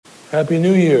Happy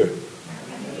New Year.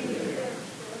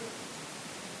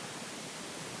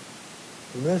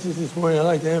 The message this morning, I'd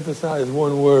like to emphasize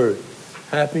one word.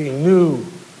 Happy New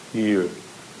Year.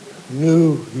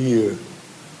 New Year.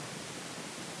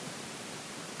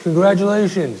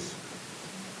 Congratulations.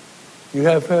 You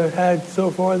have had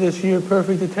so far this year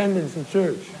perfect attendance in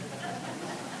church.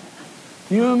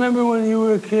 Do you remember when you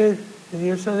were a kid in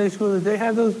your Sunday school, did they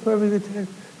have those perfect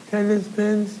attendance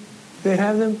pins? They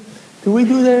have them? Do we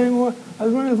do that anymore? I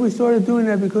was wondering if we started doing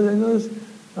that because I noticed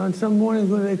on some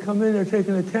mornings when they come in, they're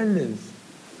taking attendance.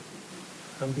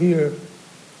 I'm here.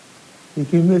 You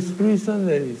can miss 3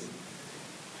 Sundays.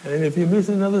 And if you miss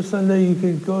another Sunday, you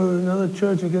can go to another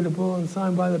church and get a bulletin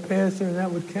signed by the pastor, and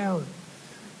that would count.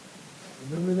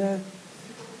 Remember that?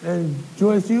 And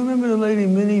Joyce, do you remember the lady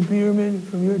Minnie Bierman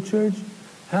from your church?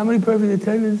 How many perfect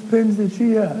attendance pins did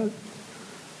she have?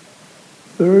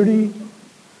 30?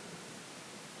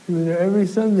 She was there every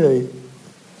Sunday.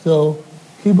 So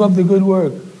keep up the good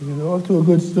work. You're off to a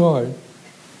good start.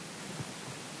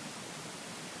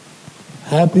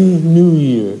 Happy New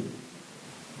Year.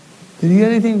 Did you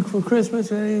get anything for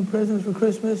Christmas? Any presents for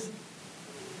Christmas?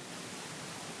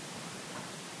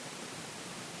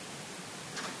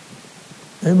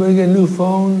 Anybody get a new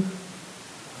phone?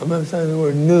 I'm emphasizing the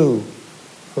word new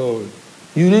phone.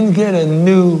 You didn't get a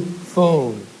new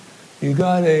phone. You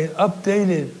got an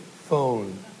updated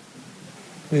phone.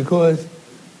 Because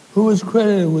who was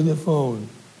credited with the phone?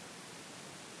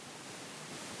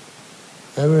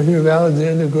 Ever hear of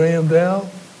Alexander Graham Bell?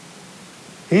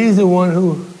 He's the one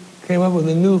who came up with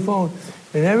a new phone.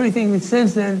 And everything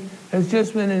since then has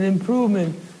just been an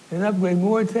improvement, an upgrade,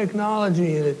 more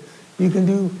technology in it. You can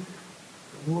do,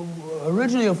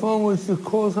 originally a phone was to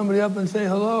call somebody up and say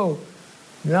hello.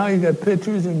 Now you got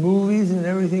pictures and movies and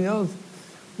everything else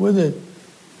with it.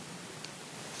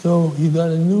 So you got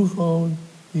a new phone,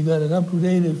 you got an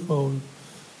updated phone.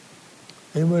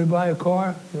 Anybody buy a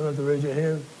car? You don't have to raise your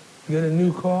hand. You get a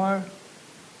new car?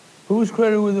 Who's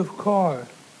credited with the car?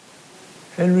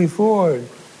 Henry Ford.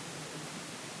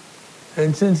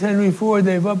 And since Henry Ford,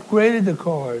 they've upgraded the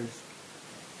cars.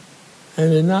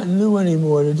 And they're not new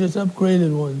anymore, they're just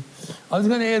upgraded ones. I was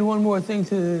going to add one more thing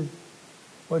to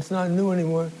what's not new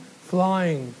anymore,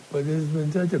 flying. But this has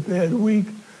been such a bad week,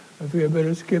 I think I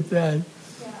better skip that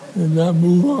and not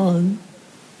move on.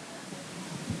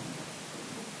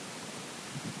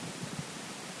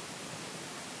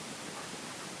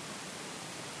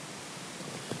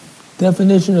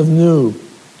 Definition of new.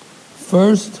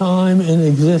 First time in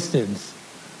existence.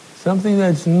 Something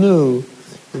that's new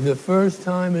is the first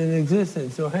time in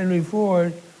existence. So Henry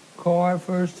Ford, car,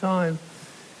 first time.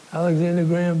 Alexander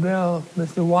Graham Bell,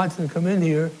 Mr. Watson, come in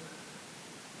here.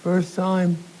 First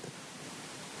time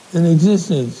in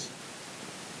existence.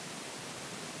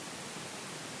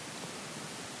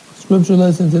 Scripture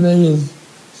lesson today is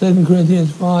 2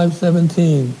 Corinthians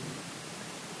 5:17.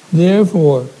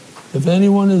 Therefore, if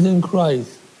anyone is in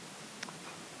Christ,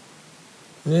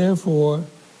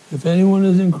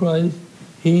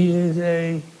 he is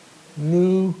a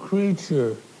new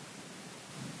creature.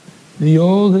 The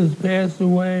old has passed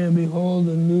away, and behold,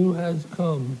 the new has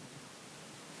come.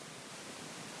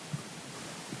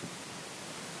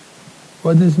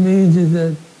 What this means is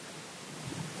that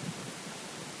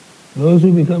those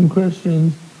who become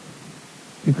Christians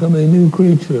become a new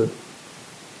creature.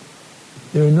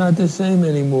 They're not the same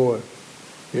anymore.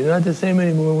 You're not the same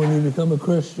anymore when you become a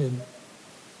Christian.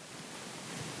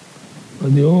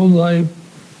 But the old life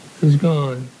is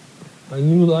gone. A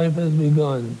new life has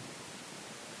begun.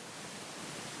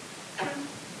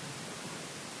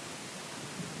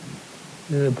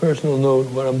 In a personal note,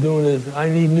 what I'm doing is I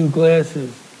need new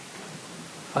glasses.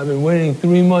 I've been waiting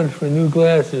 3 months for new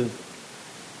glasses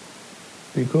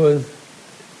because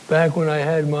back when I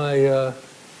had my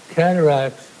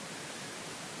cataracts,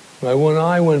 my one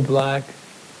eye went black,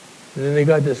 and then they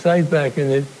got the sight back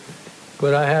in it,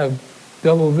 but I have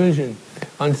double vision.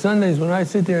 On Sundays, when I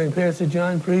sit there and Pastor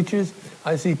John preaches,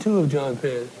 I see 2 of John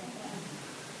pairs,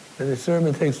 and the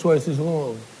sermon takes twice as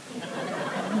long.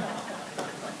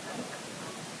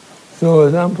 So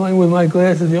as I'm playing with my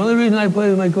glasses, the only reason I play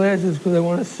with my glasses is because I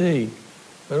want to see.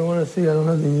 If I don't want to see, I don't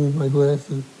have to use my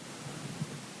glasses.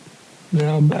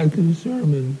 Now back to the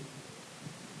sermon.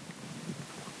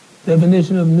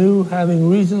 Definition of new, having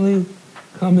recently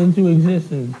come into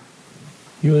existence.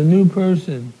 You're a new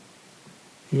person.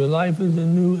 Your life is a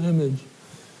new image.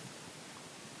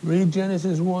 Read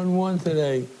Genesis 1:1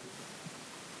 today.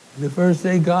 The first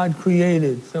day God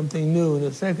created something new.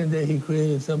 The second day he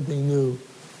created something new.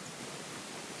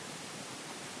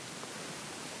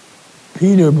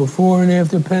 Peter, before and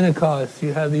after Pentecost,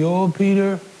 you have the old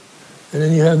Peter And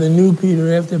then you have the new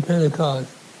Peter after Pentecost.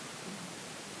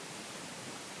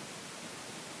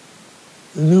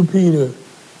 The new Peter,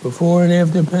 before and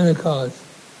after Pentecost.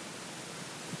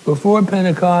 Before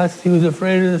Pentecost, he was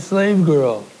afraid of the slave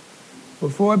girl.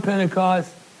 Before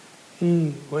Pentecost,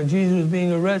 when Jesus was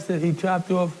being arrested, he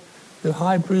chopped off the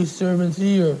high priest's servant's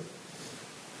ear.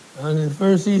 On the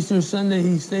first Easter Sunday,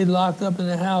 he stayed locked up in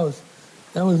the house.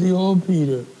 That was the old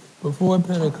Peter, before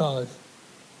Pentecost.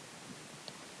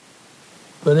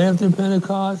 But after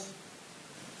Pentecost,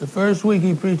 the first week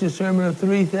he preached a sermon of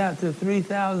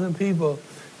 3,000 people.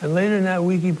 And later in that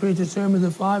week he preached a sermon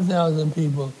to 5,000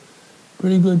 people.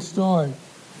 Pretty good start.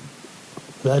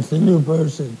 That's the new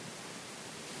person.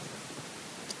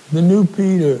 The new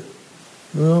Peter.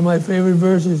 You know my favorite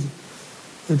verses?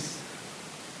 It's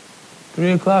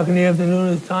 3 o'clock in the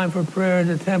afternoon. It's time for prayer at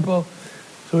the temple.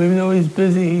 So even though he's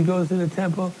busy, he goes to the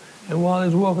temple. And while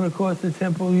he's walking across the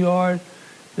temple yard,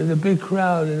 there's a big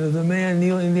crowd. And there's a man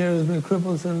kneeling there who's been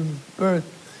crippled since birth.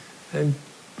 And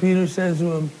Peter says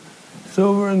to him,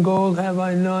 "Silver and gold have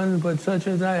I none, but such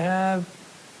as I have,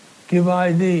 give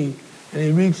I thee." And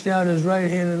he reached out his right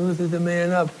hand and lifted the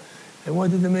man up. And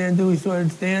what did the man do? He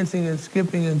started dancing and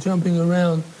skipping and jumping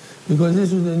around, because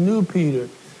this was the new Peter.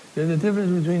 There's a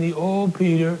difference between the old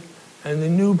Peter and the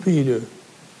new Peter.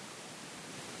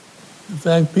 In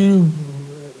fact, Peter,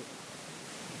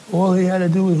 all he had to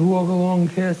do was walk along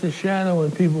and cast a shadow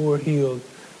and people were healed.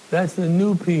 That's the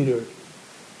new Peter.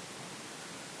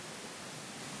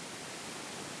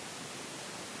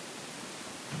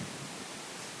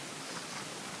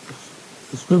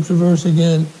 The scripture verse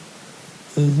again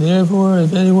is, "Therefore,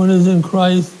 if anyone is in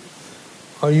Christ,"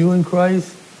 are you in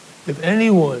Christ? If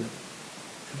anyone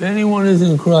is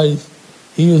in Christ,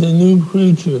 he is a new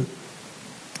creature.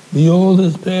 The old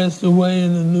has passed away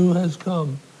and the new has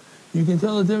come. You can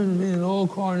tell the difference between an old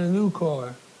car and a new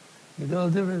car. You can tell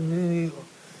the difference between do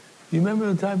you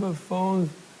remember the type of phones?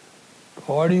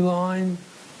 Party line?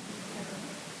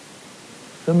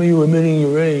 Some of you are admitting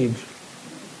your age.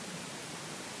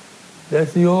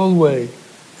 That's the old way.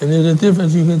 And there's a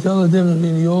difference. You can tell the difference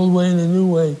between the old way and the new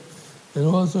way. And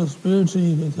also spiritually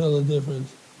you can tell the difference.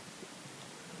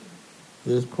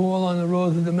 There's Paul on the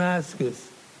road to Damascus.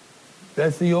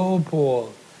 That's the old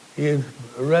Paul. He had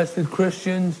arrested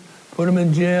Christians, put them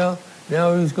in jail.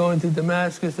 Now he's going to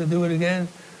Damascus to do it again.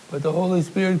 But the Holy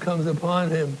Spirit comes upon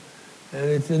him. And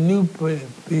it's a new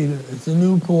Peter. It's a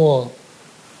new Paul.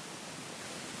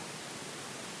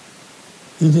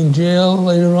 He's in jail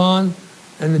later on,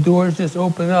 and the doors just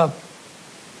open up.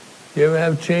 You ever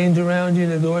have chains around you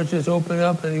and the doors just open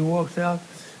up and he walks out?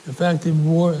 In fact, the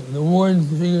warden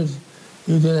figures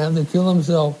he's going to have to kill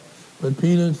himself. But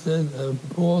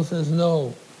Paul says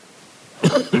no.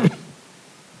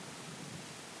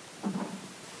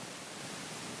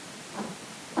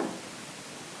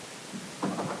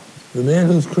 The man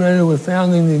who's credited with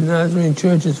founding the Nazarene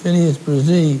Church is Phineas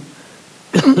Brzee.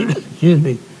 Excuse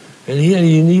me. And he had a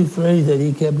unique phrase that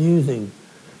he kept using.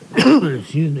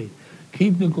 Excuse me.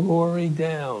 Keep the glory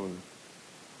down.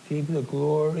 Keep the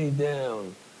glory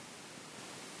down.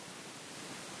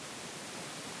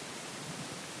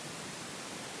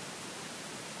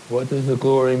 What does the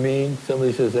glory mean?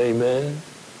 Somebody says amen.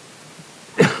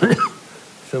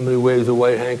 Somebody waves a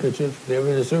white handkerchief. Never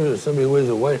in the service, somebody waves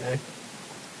a white handkerchief.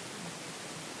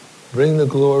 Bring the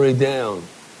glory down.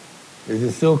 Is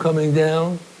it still coming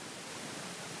down?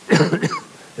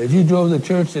 As you drove to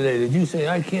church today, did you say,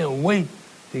 "I can't wait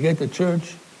to get to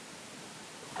church"?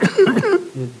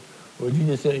 Or did you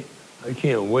just say, "I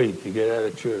can't wait to get out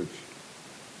of church"?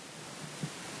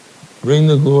 Bring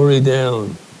the glory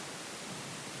down.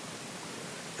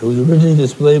 It was originally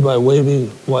displayed by waving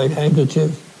white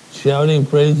handkerchiefs, shouting,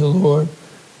 "Praise the Lord,"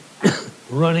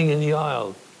 running in the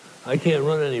aisles. I can't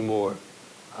run anymore.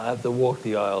 I have to walk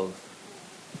the aisles.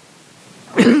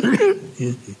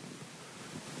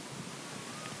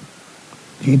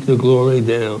 Keep the glory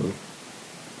down.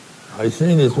 I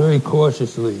say this very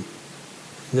cautiously,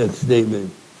 that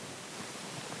statement.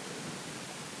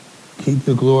 Keep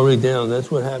the glory down.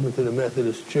 That's what happened to the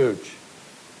Methodist Church.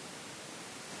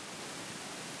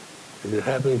 Is it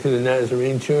happening to the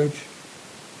Nazarene Church?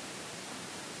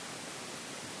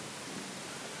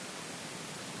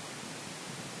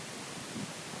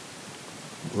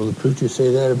 Will the preacher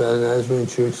say that about a Nazarene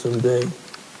Church someday?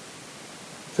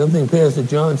 Something Pastor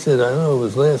John said, I don't know, it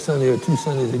was last Sunday or 2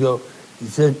 Sundays ago. He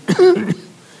said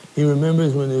he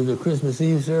remembers when there was a Christmas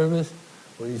Eve service,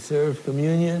 when he served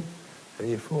communion, and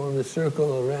he formed a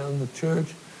circle around the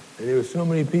church, and there were so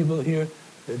many people here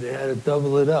that they had to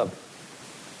double it up.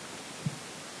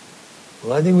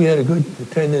 Well, I think we had a good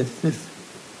attendance this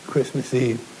Christmas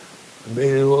Eve. I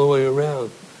made it all the way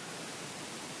around.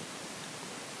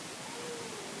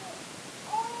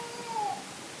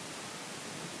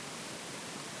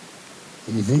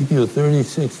 Ezekiel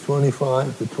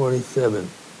 36:25 to 27.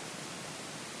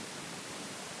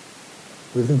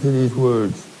 Listen to these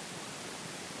words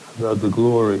about the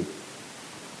glory.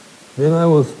 Then I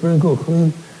will sprinkle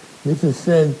clean. This is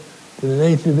said to the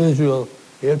nation of Israel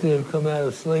after they've come out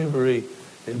of slavery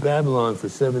in Babylon for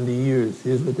 70 years.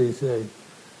 Here's what they say.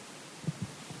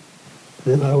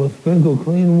 Then I will sprinkle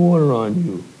clean water on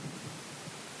you.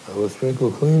 I will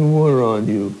sprinkle clean water on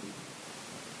you,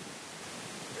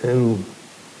 and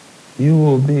you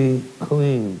will be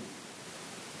clean.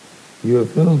 Your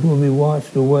filth will be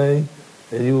washed away,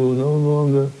 and you will no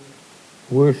longer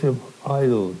worship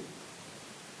idols.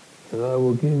 And I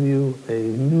will give you a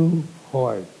new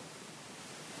heart.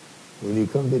 When you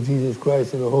come to Jesus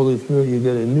Christ and the Holy Spirit, you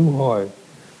get a new heart.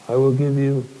 I will give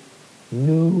you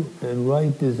new and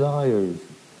right desires.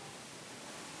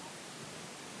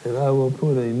 And I will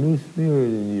put a new spirit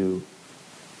in you.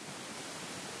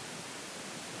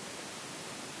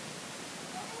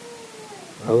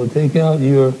 I will take out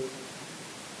your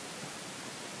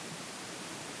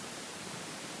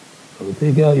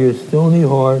stony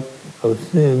heart of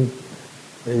sin,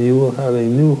 and you will have a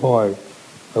new heart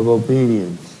of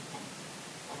obedience.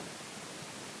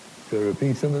 Should I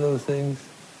repeat some of those things?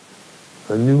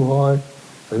 A new heart,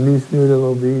 a new spirit of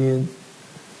obedience.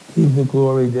 Keep the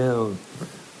glory down.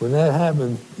 When that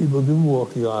happens, people do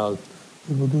walk the aisles.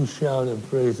 People do shout and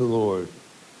praise the Lord.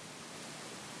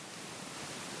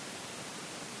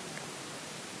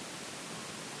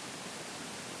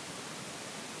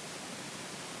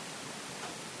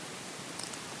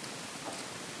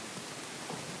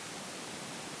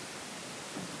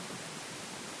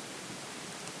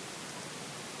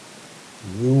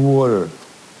 New water.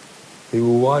 He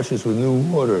will wash us with new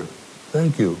water.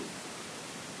 Thank you.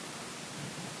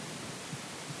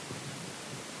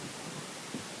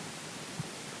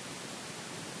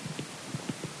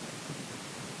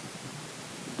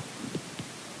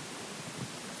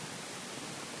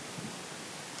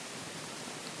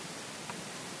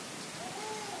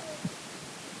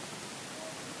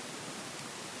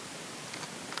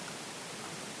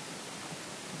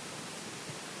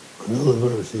 Another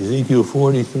verse, Ezekiel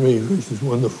 43, verses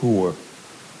 1 to 4.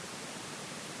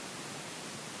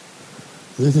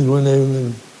 This is when they've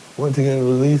been once again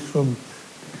released from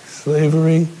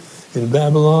slavery in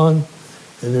Babylon,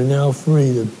 and they're now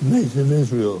free, the nation of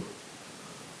Israel.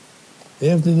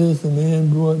 After this, a man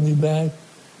brought me back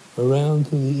around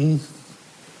to the east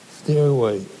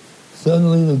stairway.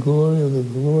 Suddenly the glory of the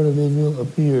Lord of Israel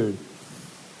appeared.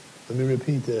 Let me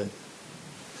repeat that.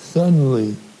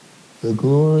 Suddenly the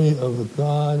glory of the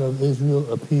God of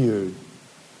Israel appeared.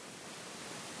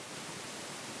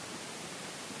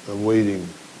 I'm waiting.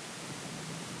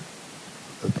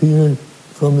 Appeared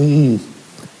from the east.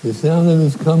 The sound of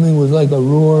his coming was like a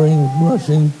roaring,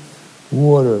 rushing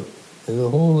water, and the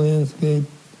whole landscape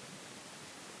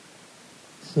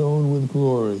shone with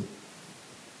glory.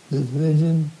 This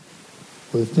vision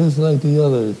was just like the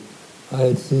others I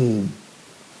had seen.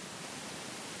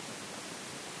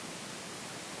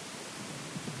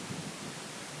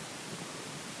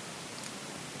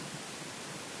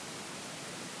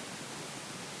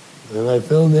 And I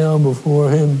fell down before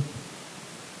him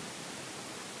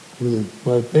with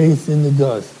my face in the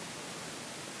dust.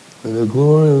 And the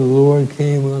glory of the Lord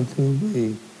came unto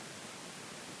me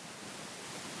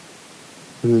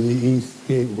through the east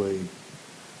gateway.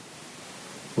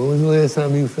 When was the last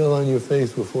time you fell on your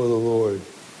face before the Lord?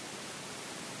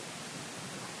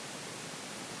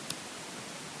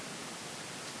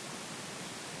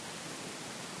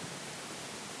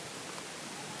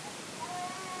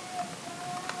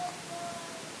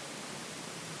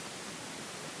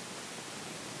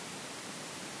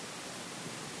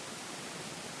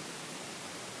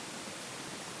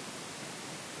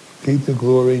 Keep the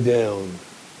glory down.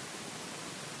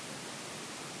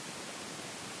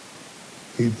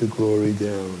 Keep the glory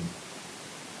down.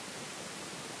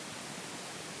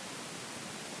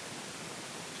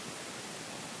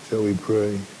 Shall we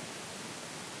pray?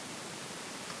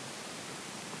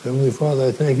 Heavenly Father,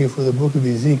 I thank you for the book of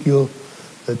Ezekiel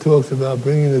that talks about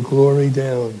bringing the glory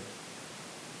down.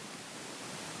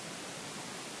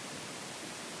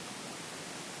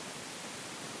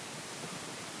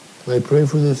 I pray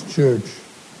for this church.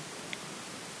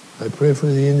 I pray for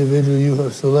the individual you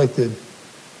have selected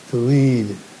to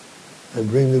lead and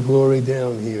bring the glory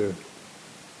down here.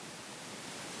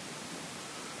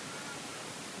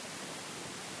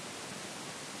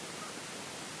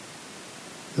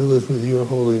 Fill us with your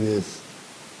holiness.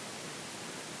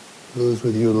 those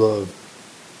with you love.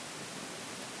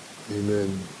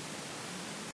 Amen.